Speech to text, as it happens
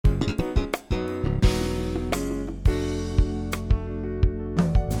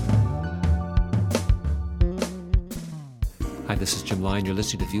this is Jim Lyon. You're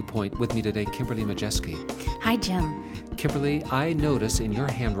listening to Viewpoint. With me today, Kimberly Majeski. Hi, Jim. Kimberly, I notice in your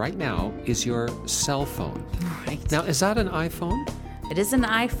hand right now is your cell phone. Right. Now, is that an iPhone? It is an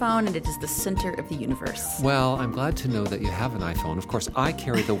iPhone, and it is the center of the universe. Well, I'm glad to know that you have an iPhone. Of course, I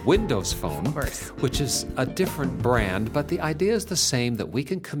carry the Windows Phone, Of course. which is a different brand, but the idea is the same, that we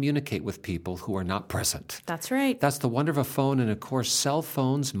can communicate with people who are not present. That's right. That's the wonder of a phone, and of course, cell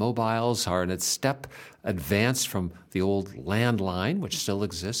phones, mobiles are in a step advanced from the old landline, which still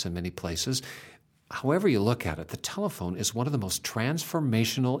exists in many places. However you look at it, the telephone is one of the most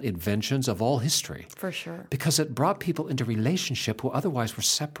transformational inventions of all history. For sure. Because it brought people into relationship who otherwise were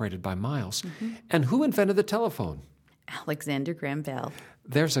separated by miles. And who invented the telephone? Alexander Graham Bell.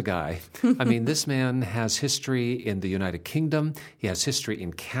 There's a guy. I mean, this man has history in the United Kingdom. He has history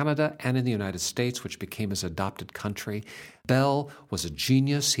in Canada and in the United States, which became his adopted country. Bell was a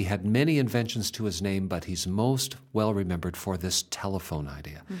genius. He had many inventions to his name, but he's most well remembered for this telephone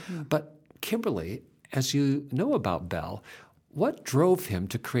idea. But Kimberly, as you know about Bell, what drove him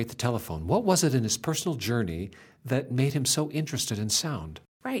to create the telephone? What was it in his personal journey that made him so interested in sound?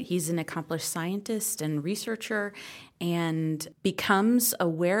 Right. He's an accomplished scientist and researcher and becomes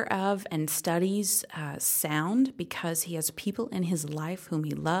aware of and studies sound because he has people in his life whom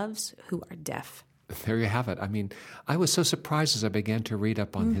he loves who are deaf. There you have it. I mean, I was so surprised as I began to read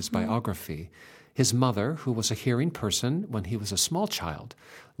up on his biography. His mother, who was a hearing person when he was a small child,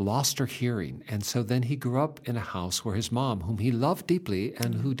 lost her hearing. And so then he grew up in a house where his mom, whom he loved deeply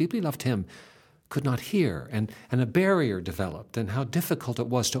and who deeply loved him, could not hear. And a barrier developed, and how difficult it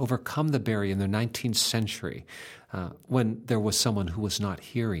was to overcome the barrier in the 19th century when there was someone who was not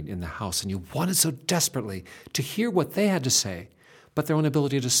hearing in the house. And you wanted so desperately to hear what they had to say. But their own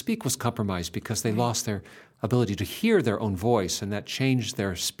ability to speak was compromised because they lost their ability to hear their own voice, and that changed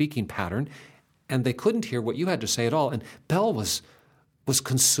their speaking pattern. And they couldn't hear what you had to say at all. And Bell was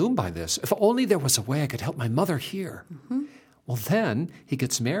consumed by this. If only there was a way I could help my mother hear. Well, then he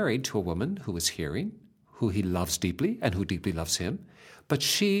gets married to a woman who is hearing, who he loves deeply and who deeply loves him. But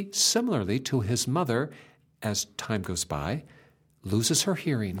she, similarly to his mother, as time goes by, loses her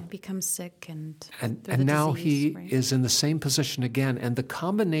hearing. Becomes sick and now disease, he right? is in the same position again. And the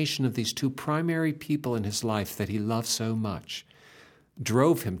combination of these two primary people in his life that he loved so much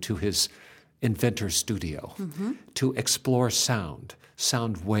drove him to his inventor's studio to explore sound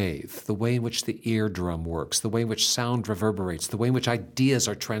wave, the way in which the eardrum works, the way in which sound reverberates, the way in which ideas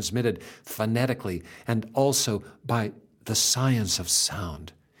are transmitted phonetically, and also by the science of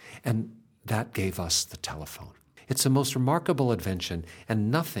sound. And that gave us the telephone. It's the most remarkable invention,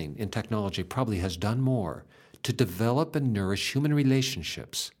 and nothing in technology probably has done more to develop and nourish human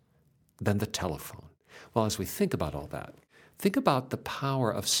relationships than the telephone. Well, as we think about all that, think about the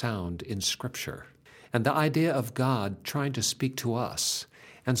power of sound in Scripture and the idea of God trying to speak to us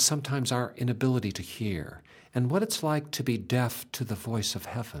and sometimes our inability to hear, and what it's like to be deaf to the voice of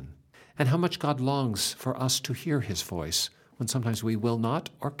heaven, and how much God longs for us to hear His voice when sometimes we will not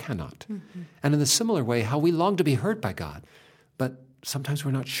or cannot. And in a similar way, how we long to be heard by God, but sometimes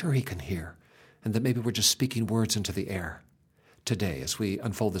we're not sure He can hear, and that maybe we're just speaking words into the air. Today, as we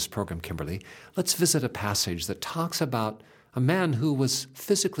unfold this program, Kimberly, let's visit a passage that talks about a man who was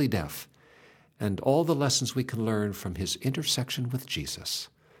physically deaf, and all the lessons we can learn from his intersection with Jesus.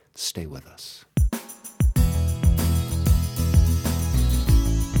 Stay with us.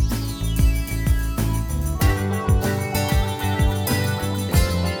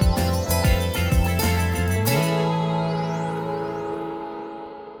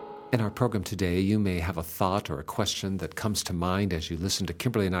 In our program today, you may have a thought or a question that comes to mind as you listen to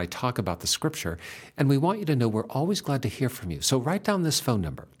Kimberly and I talk about the Scripture, and we want you to know we're always glad to hear from you. So write down this phone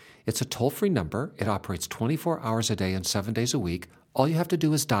number. It's a toll-free number. It operates 24 hours a day and 7 days a week. All you have to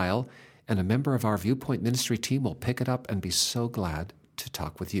do is dial, and a member of our Viewpoint Ministry team will pick it up and be so glad to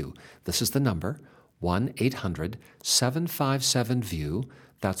talk with you. This is the number, 1-800-757-VIEW.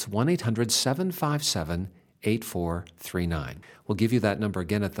 That's 1-800-757-8439. We'll give you that number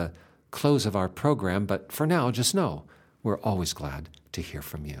again at the close of our program, but for now, just know we're always glad to hear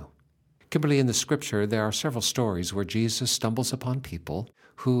from you. Kimberly, in the Scripture, there are several stories where Jesus stumbles upon people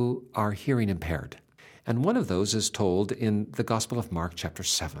who are hearing impaired. And one of those is told in the Gospel of Mark, chapter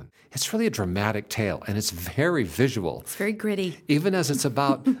 7. It's really a dramatic tale, and it's very visual. It's very gritty. Even as it's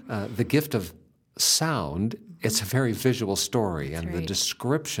about the gift of sound, it's a very visual story. That's and right. The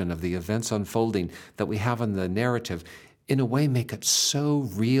description of the events unfolding that we have in the narrative in a way, make it so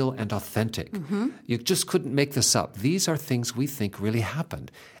real and authentic. You just couldn't make this up. These are things we think really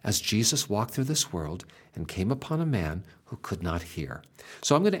happened as Jesus walked through this world and came upon a man who could not hear.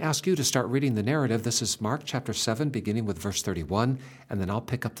 So I'm going to ask you to start reading the narrative. This is Mark chapter 7, beginning with verse 31, and then I'll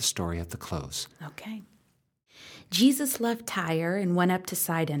pick up the story at the close. Okay. Jesus left Tyre and went up to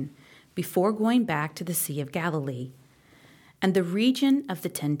Sidon before going back to the Sea of Galilee and the region of the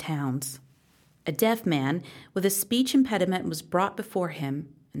 10 towns. A deaf man with a speech impediment was brought before him,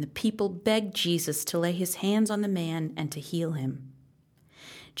 and the people begged Jesus to lay his hands on the man and to heal him.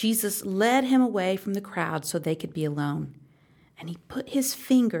 Jesus led him away from the crowd so they could be alone, and he put his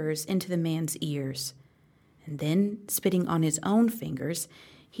fingers into the man's ears. And then, spitting on his own fingers,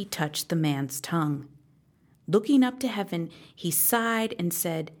 he touched the man's tongue. Looking up to heaven, he sighed and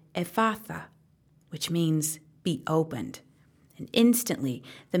said, "Ephphatha," which means, "be opened." And instantly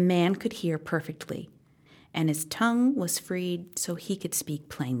the man could hear perfectly, and his tongue was freed so he could speak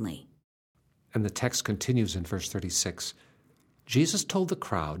plainly. And the text continues in verse 36. Jesus told the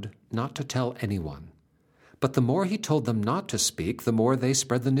crowd not to tell anyone, but the more he told them not to speak, the more they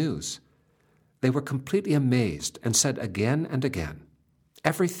spread the news. They were completely amazed and said again and again,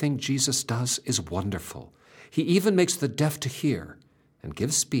 "Everything Jesus does is wonderful. He even makes the deaf to hear and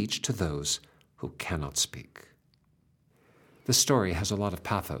gives speech to those who cannot speak." The story has a lot of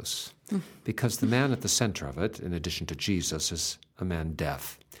pathos because the man at the center of it, in addition to Jesus, is a man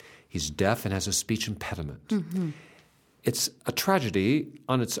deaf. He's deaf and has a speech impediment. It's a tragedy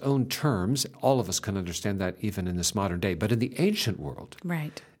on its own terms. All of us can understand that even in this modern day. But in the ancient world,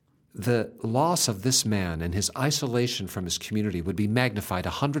 Right. the loss of this man and his isolation from his community would be magnified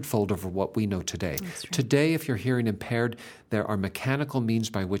 100-fold over what we know today. That's right. Today, if you're hearing impaired, there are mechanical means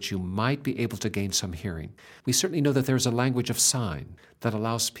by which you might be able to gain some hearing. We certainly know that there's a language of sign that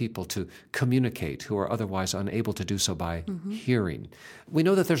allows people to communicate who are otherwise unable to do so by hearing. We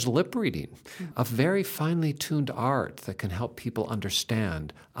know that there's lip reading, a very finely tuned art that can help people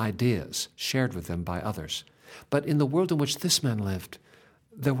understand ideas shared with them by others. But in the world in which this man lived,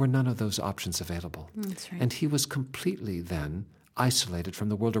 there were none of those options available. That's right. And he was completely then isolated from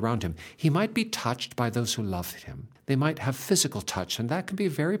the world around him. He might be touched by those who loved him. They might have physical touch, and that can be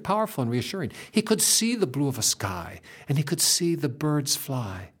very powerful and reassuring. He could see the blue of a sky, and he could see the birds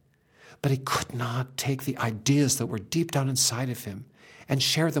fly. But he could not take the ideas that were deep down inside of him and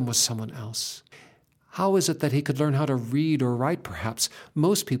share them with someone else. How is it that he could learn how to read or write, perhaps?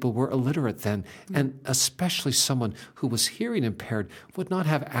 Most people were illiterate then, and especially someone who was hearing impaired would not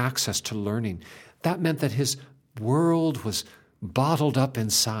have access to learning. That meant that his world was bottled up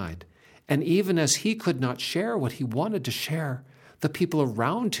inside. And even as he could not share what he wanted to share, the people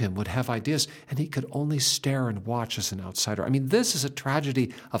around him would have ideas, and he could only stare and watch as an outsider. I mean, this is a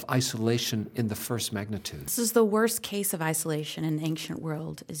tragedy of isolation in the first magnitude. This is the worst case of isolation in the ancient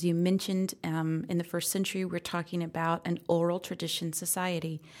world. As you mentioned, in the first century, we're talking about an oral tradition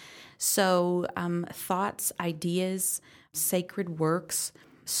society. So thoughts, ideas, sacred works,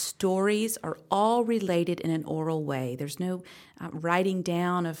 stories are all related in an oral way. There's no writing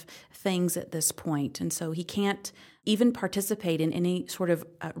down of things at this point. And so he can't even participate in any sort of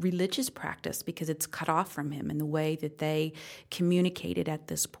religious practice because it's cut off from him in the way that they communicated at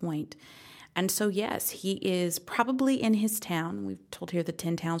this point. And so, yes, he is probably in his town. We've told here the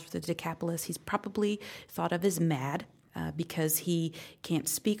 10 towns for the Decapolis. He's probably thought of as mad because he can't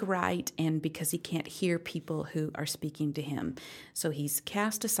speak right and because he can't hear people who are speaking to him. So he's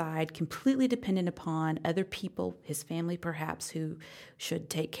cast aside, completely dependent upon other people, his family perhaps, who should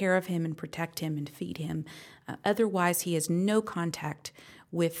take care of him and protect him and feed him. Otherwise, he has no contact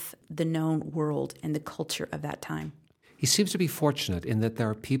with the known world and the culture of that time. He seems to be fortunate in that there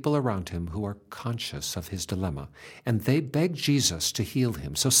are people around him who are conscious of his dilemma, and they beg Jesus to heal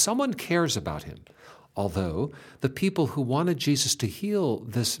him. So someone cares about him. Although the people who wanted Jesus to heal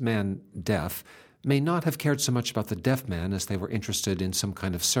this man deaf may not have cared so much about the deaf man as they were interested in some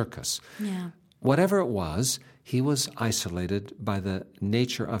kind of circus. Yeah. Whatever it was, he was isolated by the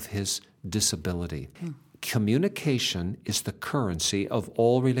nature of his disability. Communication is the currency of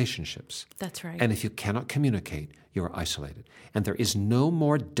all relationships. That's right. And if you cannot communicate, you're isolated. And there is no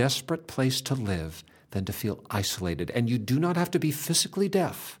more desperate place to live than to feel isolated. And you do not have to be physically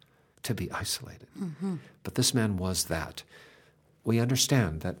deaf to be isolated. But this man was that. We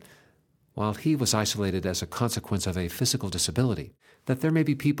understand that while he was isolated as a consequence of a physical disability, that there may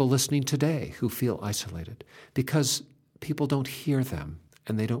be people listening today who feel isolated because people don't hear them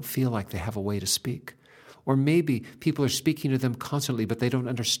and they don't feel like they have a way to speak. Or maybe people are speaking to them constantly, but they don't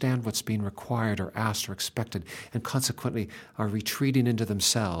understand what's being required or asked or expected, and consequently are retreating into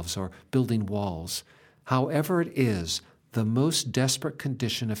themselves or building walls. However it is, the most desperate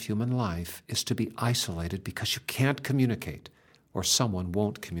condition of human life is to be isolated because you can't communicate, or someone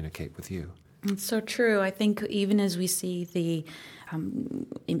won't communicate with you. It's so true. I think even as we see the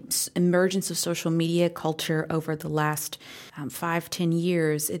emergence of social media culture over the last 5-10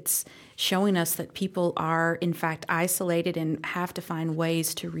 years, it's showing us that people are, in fact, isolated and have to find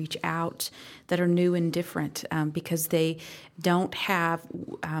ways to reach out that are new and different because they don't have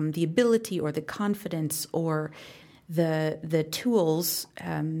the ability or the confidence or the tools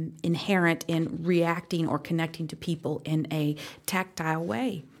inherent in reacting or connecting to people in a tactile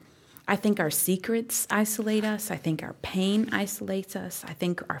way. I think our secrets isolate us. I think our pain isolates us. I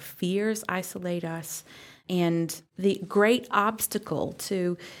think our fears isolate us. And the great obstacle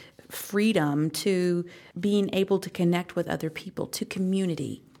to freedom, to being able to connect with other people, to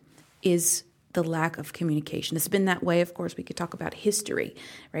community, is the lack of communication. It's been that way, of course. We could talk about history,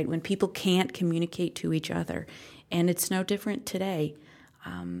 right? When people can't communicate to each other. And it's no different today.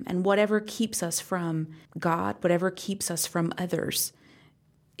 And whatever keeps us from God, whatever keeps us from others,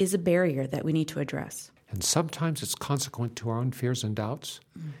 is a barrier that we need to address. And sometimes it's consequent to our own fears and doubts,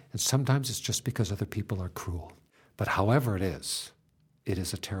 and sometimes it's just because other people are cruel. But however it is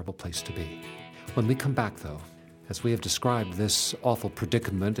a terrible place to be. When we come back, though, as we have described this awful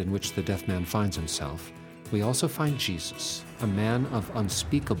predicament in which the deaf man finds himself, we also find Jesus, a man of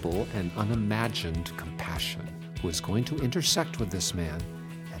unspeakable and unimagined compassion, who is going to intersect with this man,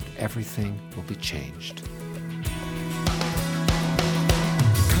 and everything will be changed.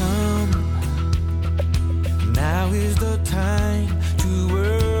 Now is the time to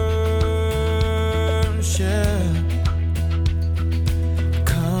worship.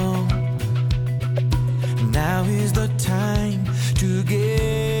 Come. Now is the time to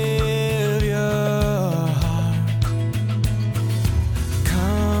give your heart.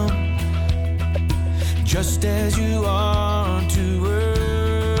 Come, just as you are to worship.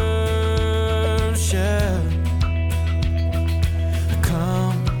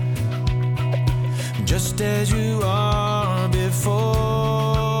 Come, just as you are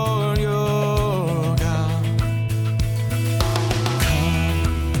before your God. Come.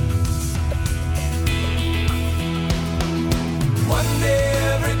 One day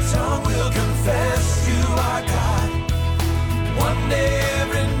every tongue will confess you are God. One day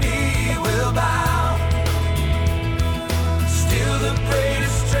every knee will bow. Still the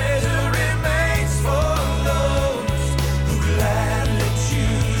greatest treasure remains for those who gladly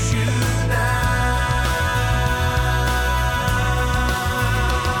choose you now.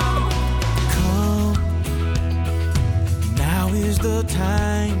 The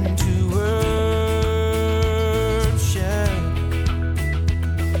time to worship.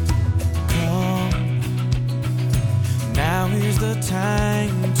 Come. Now is the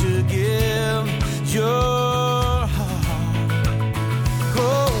time to give your heart.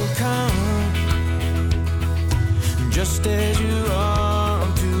 Oh, come, just as you are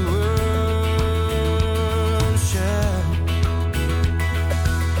to worship.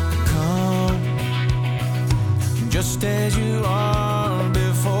 Come, just as you are.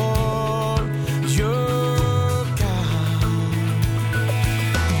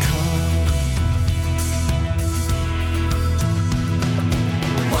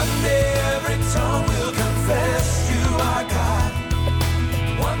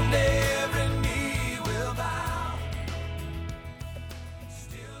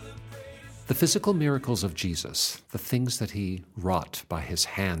 The physical miracles of Jesus, the things that he wrought by his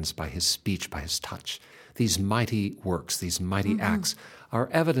hands, by his speech, by his touch, these mighty works, these mighty acts, are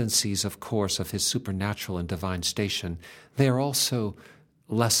evidences, of course, of his supernatural and divine station. They are also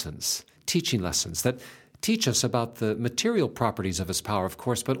lessons, teaching lessons that teach us about the material properties of his power, of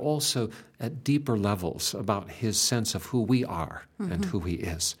course, but also at deeper levels about his sense of who we are and who he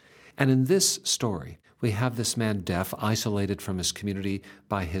is. And in this story, we have this man deaf, isolated from his community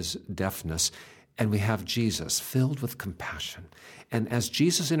by his deafness, and we have Jesus filled with compassion. And as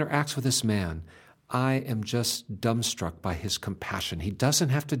Jesus interacts with this man, I am just dumbstruck by his compassion. He doesn't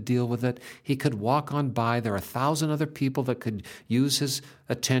have to deal with it. He could walk on by. There are 1,000 other people that could use his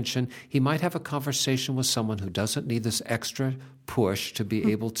attention. He might have a conversation with someone who doesn't need this extra push to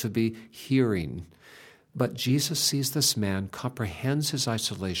be able to be hearing. But Jesus sees this man, comprehends his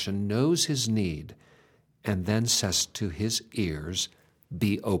isolation, knows his need, and then says to his ears,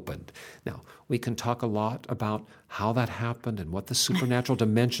 "Be opened." Now, we can talk a lot about how that happened and what the supernatural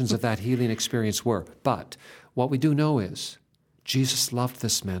dimensions of that healing experience were. But what we do know is Jesus loved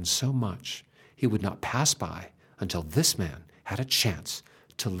this man so much, he would not pass by until this man had a chance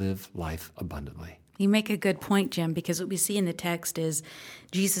to live life abundantly. You make a good point, Jim, because what we see in the text is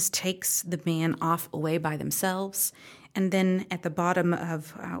Jesus takes the man off away by themselves, And then at the bottom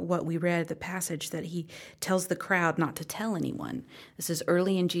of what we read, the passage, that he tells the crowd not to tell anyone. This is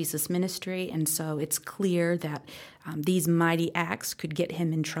early in Jesus' ministry, and so it's clear that these mighty acts could get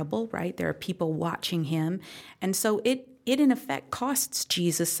him in trouble, right? There are people watching him. And so it in effect costs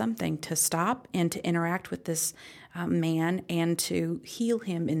Jesus something to stop and to interact with this man and to heal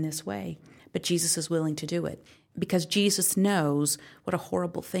him in this way. But Jesus is willing to do it because Jesus knows what a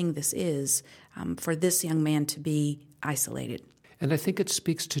horrible thing this is for this young man to be isolated. And I think it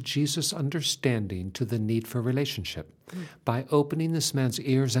speaks to Jesus' understanding to the need for relationship. By opening this man's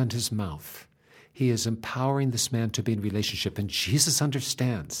ears and his mouth, he is empowering this man to be in relationship. And Jesus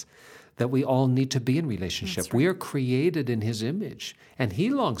understands that we all need to be in relationship. Right. We are created in his image, and he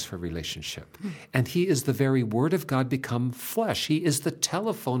longs for relationship. And he is the very Word of God become flesh. He is the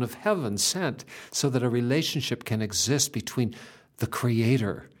telephone of heaven sent so that a relationship can exist between the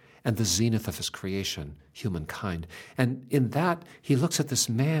Creator and the zenith of his creation, humankind. And in that, he looks at this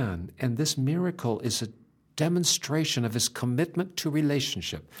man, and this miracle is a demonstration of his commitment to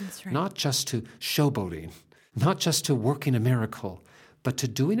relationship. That's right. Not just to showboating, not just to working a miracle, but to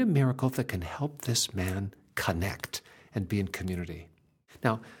doing a miracle that can help this man connect and be in community.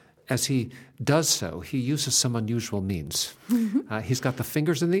 Now, as he does so, he uses some unusual means. He's got the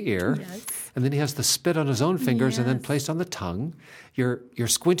fingers in the ear, yes. and then he has the spit on his own fingers and then placed on the tongue. You're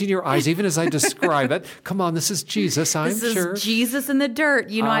squinting your eyes even as I describe it. Come on, this is Jesus, I'm sure. This is Jesus in the dirt.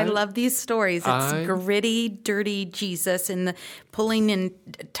 You know, I love these stories. It's gritty, dirty Jesus and the pulling and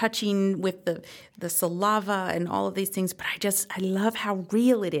touching with the saliva and all of these things. But I love how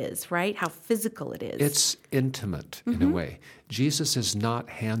real it is, right? How physical it is. It's intimate in a way. Jesus is not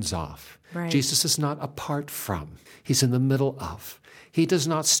hands-off. Right. Jesus is not apart from. He's in the middle of. He does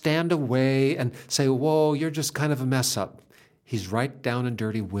not stand away and say, whoa, you're just kind of a mess up. He's right down and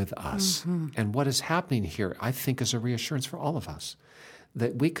dirty with us. And what is happening here, I think, is a reassurance for all of us,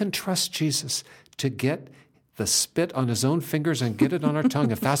 that we can trust Jesus to get the spit on his own fingers and get it on our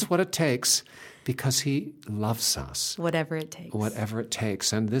tongue, if that's what it takes, because he loves us. Whatever it takes. Whatever it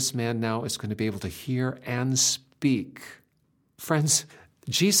takes. And this man now is going to be able to hear and speak. Friends,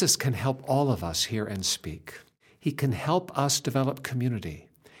 Jesus can help all of us hear and speak. He can help us develop community,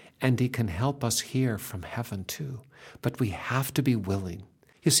 and he can help us hear from heaven too. But we have to be willing.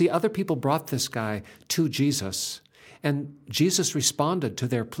 You see, other people brought this guy to Jesus, and Jesus responded to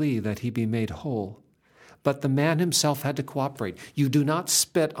their plea that he be made whole. But the man himself had to cooperate. You do not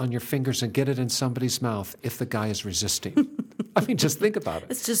spit on your fingers and get it in somebody's mouth if the guy is resisting. I mean, just think about it.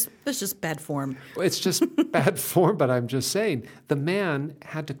 It's just bad form. It's just bad form, but I'm just saying, the man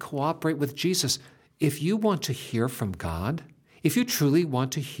had to cooperate with Jesus. If you want to hear from God, if you truly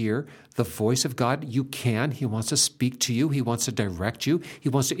want to hear the voice of God, you can. He wants to speak to you. He wants to direct you. He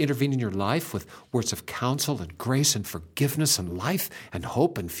wants to intervene in your life with words of counsel and grace and forgiveness and life and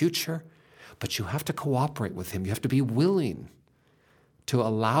hope and future. But you have to cooperate with him. You have to be willing to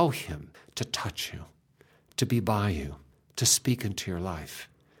allow him to touch you, to be by you, to speak into your life.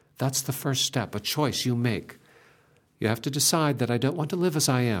 That's the first step, a choice you make. You have to decide that I don't want to live as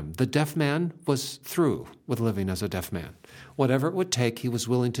I am. The deaf man was through with living as a deaf man. Whatever it would take, he was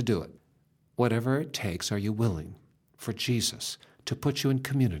willing to do it. Whatever it takes, are you willing for Jesus to put you in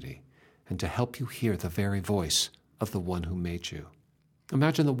community and to help you hear the very voice of the one who made you?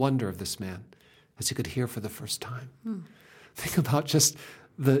 Imagine the wonder of this man as he could hear for the first time. Think about just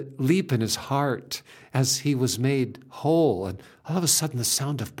the leap in his heart as he was made whole, and all of a sudden the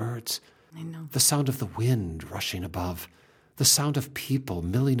sound of birds, I know. the sound of the wind rushing above, the sound of people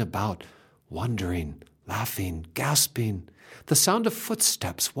milling about, wondering, laughing, gasping, the sound of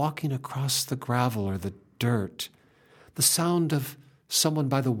footsteps walking across the gravel or the dirt, the sound of someone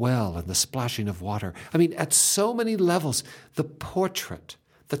by the well and the splashing of water. I mean, at so many levels, the portrait,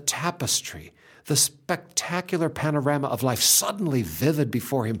 the tapestry, the spectacular panorama of life suddenly vivid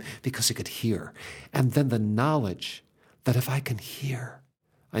before him because he could hear. And then the knowledge that if I can hear,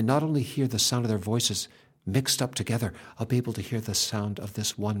 I not only hear the sound of their voices mixed up together, I'll be able to hear the sound of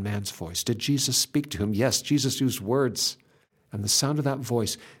this one man's voice. Did Jesus speak to him? Yes, Jesus used words. And the sound of that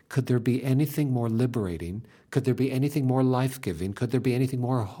voice, could there be anything more liberating? Could there be anything more life-giving? Could there be anything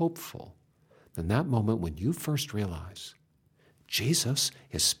more hopeful than that moment when you first realize Jesus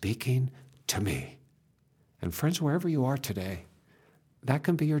is speaking to me? And friends, wherever you are today, that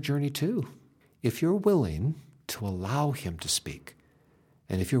can be your journey too. If you're willing to allow him to speak,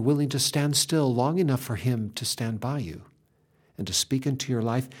 and if you're willing to stand still long enough for him to stand by you and to speak into your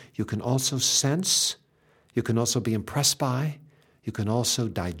life, you can also sense, you can also be impressed by, you can also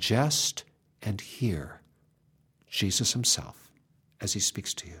digest and hear Jesus himself as he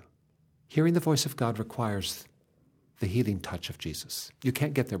speaks to you. Hearing the voice of God requires the healing touch of Jesus. You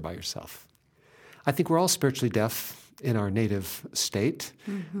can't get there by yourself. I think we're all spiritually deaf in our native state.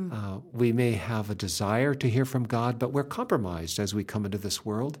 We may have a desire to hear from God, but we're compromised as we come into this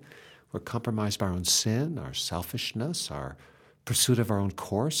world. We're compromised by our own sin, our selfishness, our pursuit of our own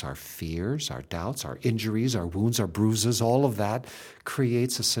course, our fears, our doubts, our injuries, our wounds, our bruises. All of that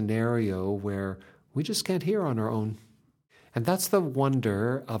creates a scenario where we just can't hear on our own. And that's the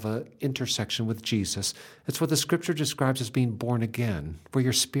wonder of an intersection with Jesus. It's what the Scripture describes as being born again, where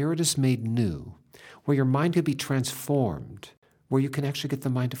your spirit is made new, where your mind can be transformed, where you can actually get the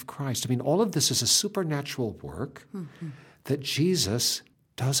mind of Christ. I mean, all of this is a supernatural work that Jesus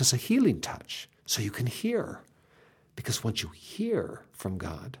does as a healing touch, so you can hear. Because once you hear from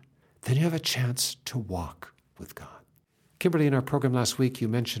God, then you have a chance to walk with God. Kimberly, in our program last week, you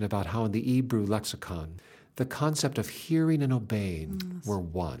mentioned about how in the Hebrew lexicon, the concept of hearing and obeying were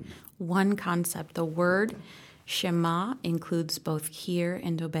one. One concept. The word Shema includes both hear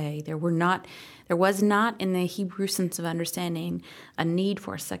and obey. There was not in the Hebrew sense of understanding a need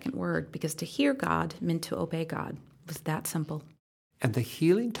for a second word, because to hear God meant to obey God. It was that simple. And the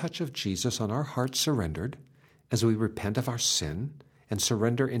healing touch of Jesus on our hearts surrendered, as we repent of our sin and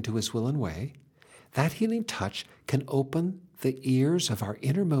surrender into his will and way, that healing touch can open the ears of our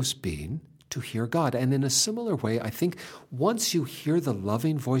innermost being to hear God. And in a similar way, I think once you hear the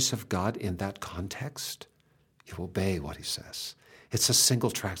loving voice of God in that context, you obey what he says. It's a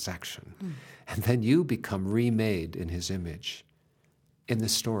single transaction. And then you become remade in his image. In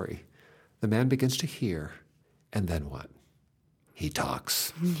this story, the man begins to hear, and then what? He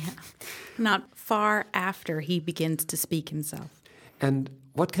talks. Yeah. Not far after he begins to speak himself. And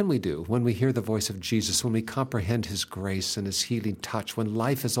what can we do when we hear the voice of Jesus, when we comprehend his grace and his healing touch, when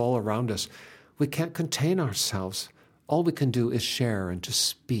life is all around us? We can't contain ourselves. All we can do is share and to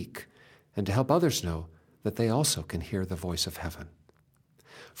speak and to help others know that they also can hear the voice of heaven.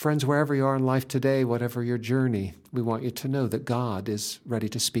 Friends, wherever you are in life today, whatever your journey, we want you to know that God is ready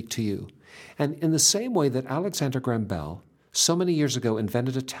to speak to you. And in the same way that Alexander Graham Bell so many years ago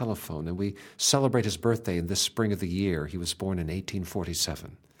invented a telephone, and we celebrate his birthday in this spring of the year. He was born in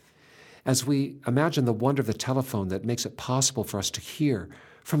 1847. As we imagine the wonder of the telephone that makes it possible for us to hear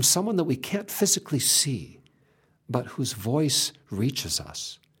from someone that we can't physically see, but whose voice reaches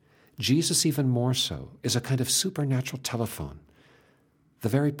us, Jesus even more so is a kind of supernatural telephone, the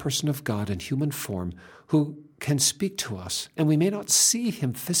very person of God in human form who can speak to us, and we may not see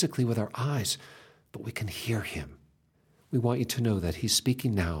him physically with our eyes, but we can hear him. We want you to know that he's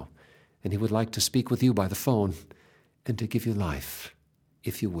speaking now, and he would like to speak with you by the phone and to give you life,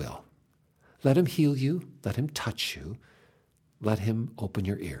 if you will. Let him heal you. Let him touch you. Let him open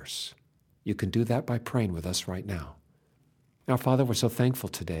your ears. You can do that by praying with us right now. Now, Father, we're so thankful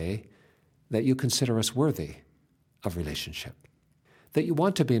today that you consider us worthy of relationship, that you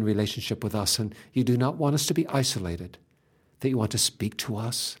want to be in relationship with us, and you do not want us to be isolated, that you want to speak to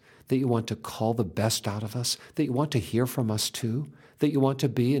us, that you want to call the best out of us, that you want to hear from us too, that you want to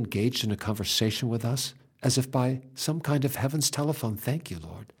be engaged in a conversation with us as if by some kind of heaven's telephone. Thank you,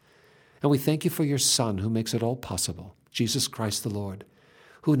 Lord. And we thank you for your Son who makes it all possible, Jesus Christ the Lord,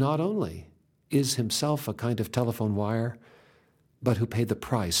 who not only is himself a kind of telephone wire, but who paid the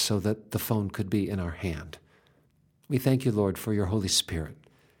price so that the phone could be in our hand. We thank you, Lord, for your Holy Spirit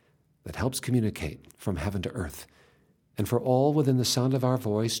that helps communicate from heaven to earth, and for all within the sound of our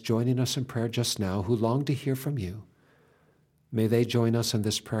voice joining us in prayer just now who long to hear from you. May they join us in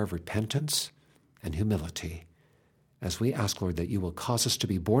this prayer of repentance and humility as we ask, Lord, that you will cause us to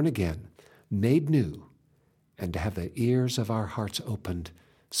be born again, made new, and to have the ears of our hearts opened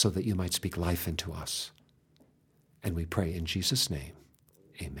so that you might speak life into us. And we pray in Jesus' name,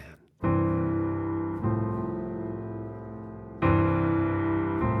 amen.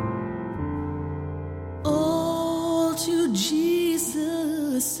 To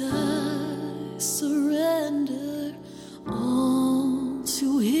Jesus I surrender, all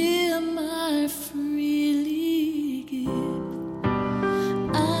to him I freely give.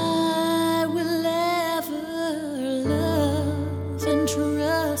 I will ever love and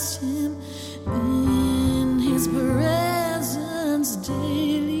trust him, in his presence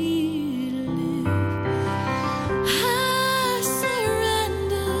daily live. I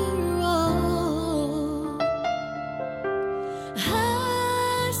surrender all.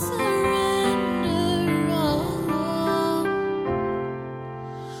 I surrender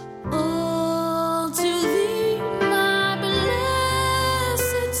all to thee, my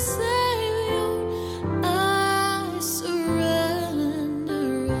blessed Savior. I surrender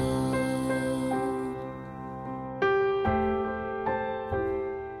all.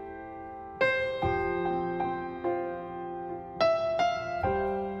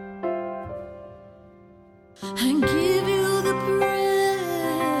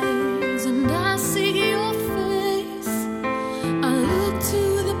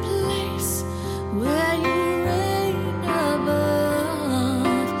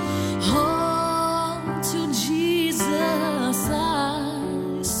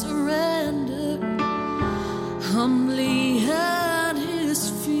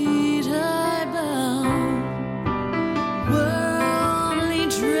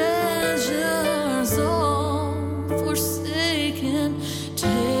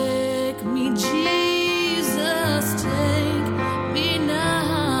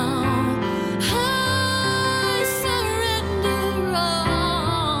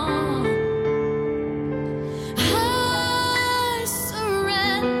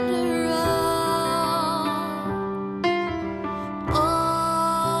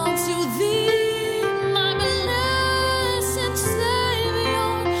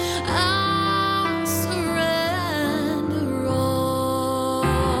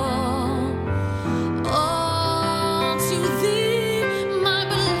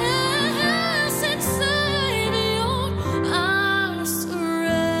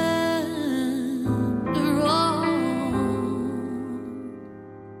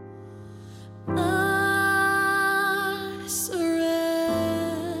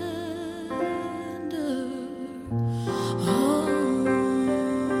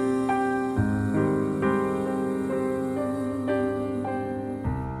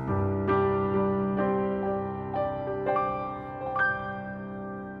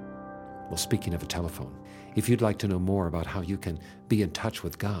 Well, speaking of a telephone, if you'd like to know more about how you can be in touch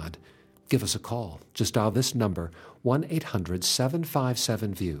with God, give us a call. Just dial this number,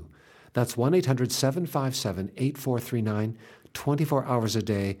 1-800-757-VIEW. That's 1-800-757-8439, 24 hours a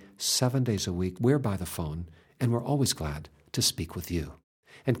day, 7 days a week. We're by the phone, and we're always glad to speak with you.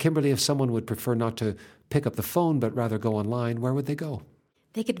 And Kimberly, if someone would prefer not to pick up the phone but rather go online, where would they go?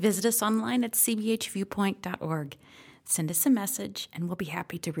 They could visit us online at cbhviewpoint.org. Send us a message, and we'll be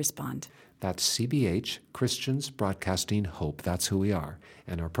happy to respond. That's CBH, Christians Broadcasting Hope. That's who we are.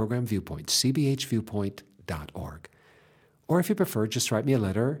 And our program Viewpoint, cbhviewpoint.org. Or if you prefer, just write me a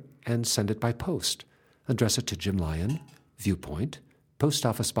letter and send it by post. Address it to Jim Lyon, Viewpoint, Post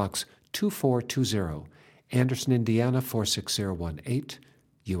Office Box 2420, Anderson, Indiana 46018,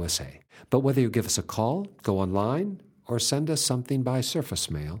 USA. But whether you give us a call, go online, or send us something by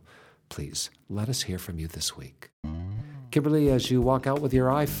surface mail, please let us hear from you this week. Kimberly, as you walk out with your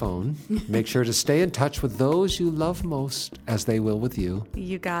iPhone, make sure to stay in touch with those you love most, as they will with you.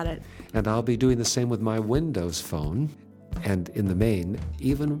 You got it. And I'll be doing the same with my Windows phone. And in the main,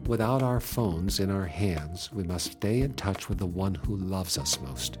 even without our phones in our hands, we must stay in touch with the one who loves us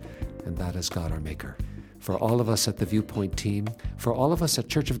most, and that is God our Maker. For all of us at the Viewpoint team, for all of us at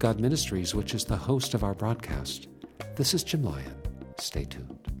Church of God Ministries, which is the host of our broadcast, this is Jim Lyon. Stay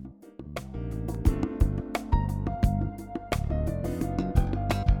tuned.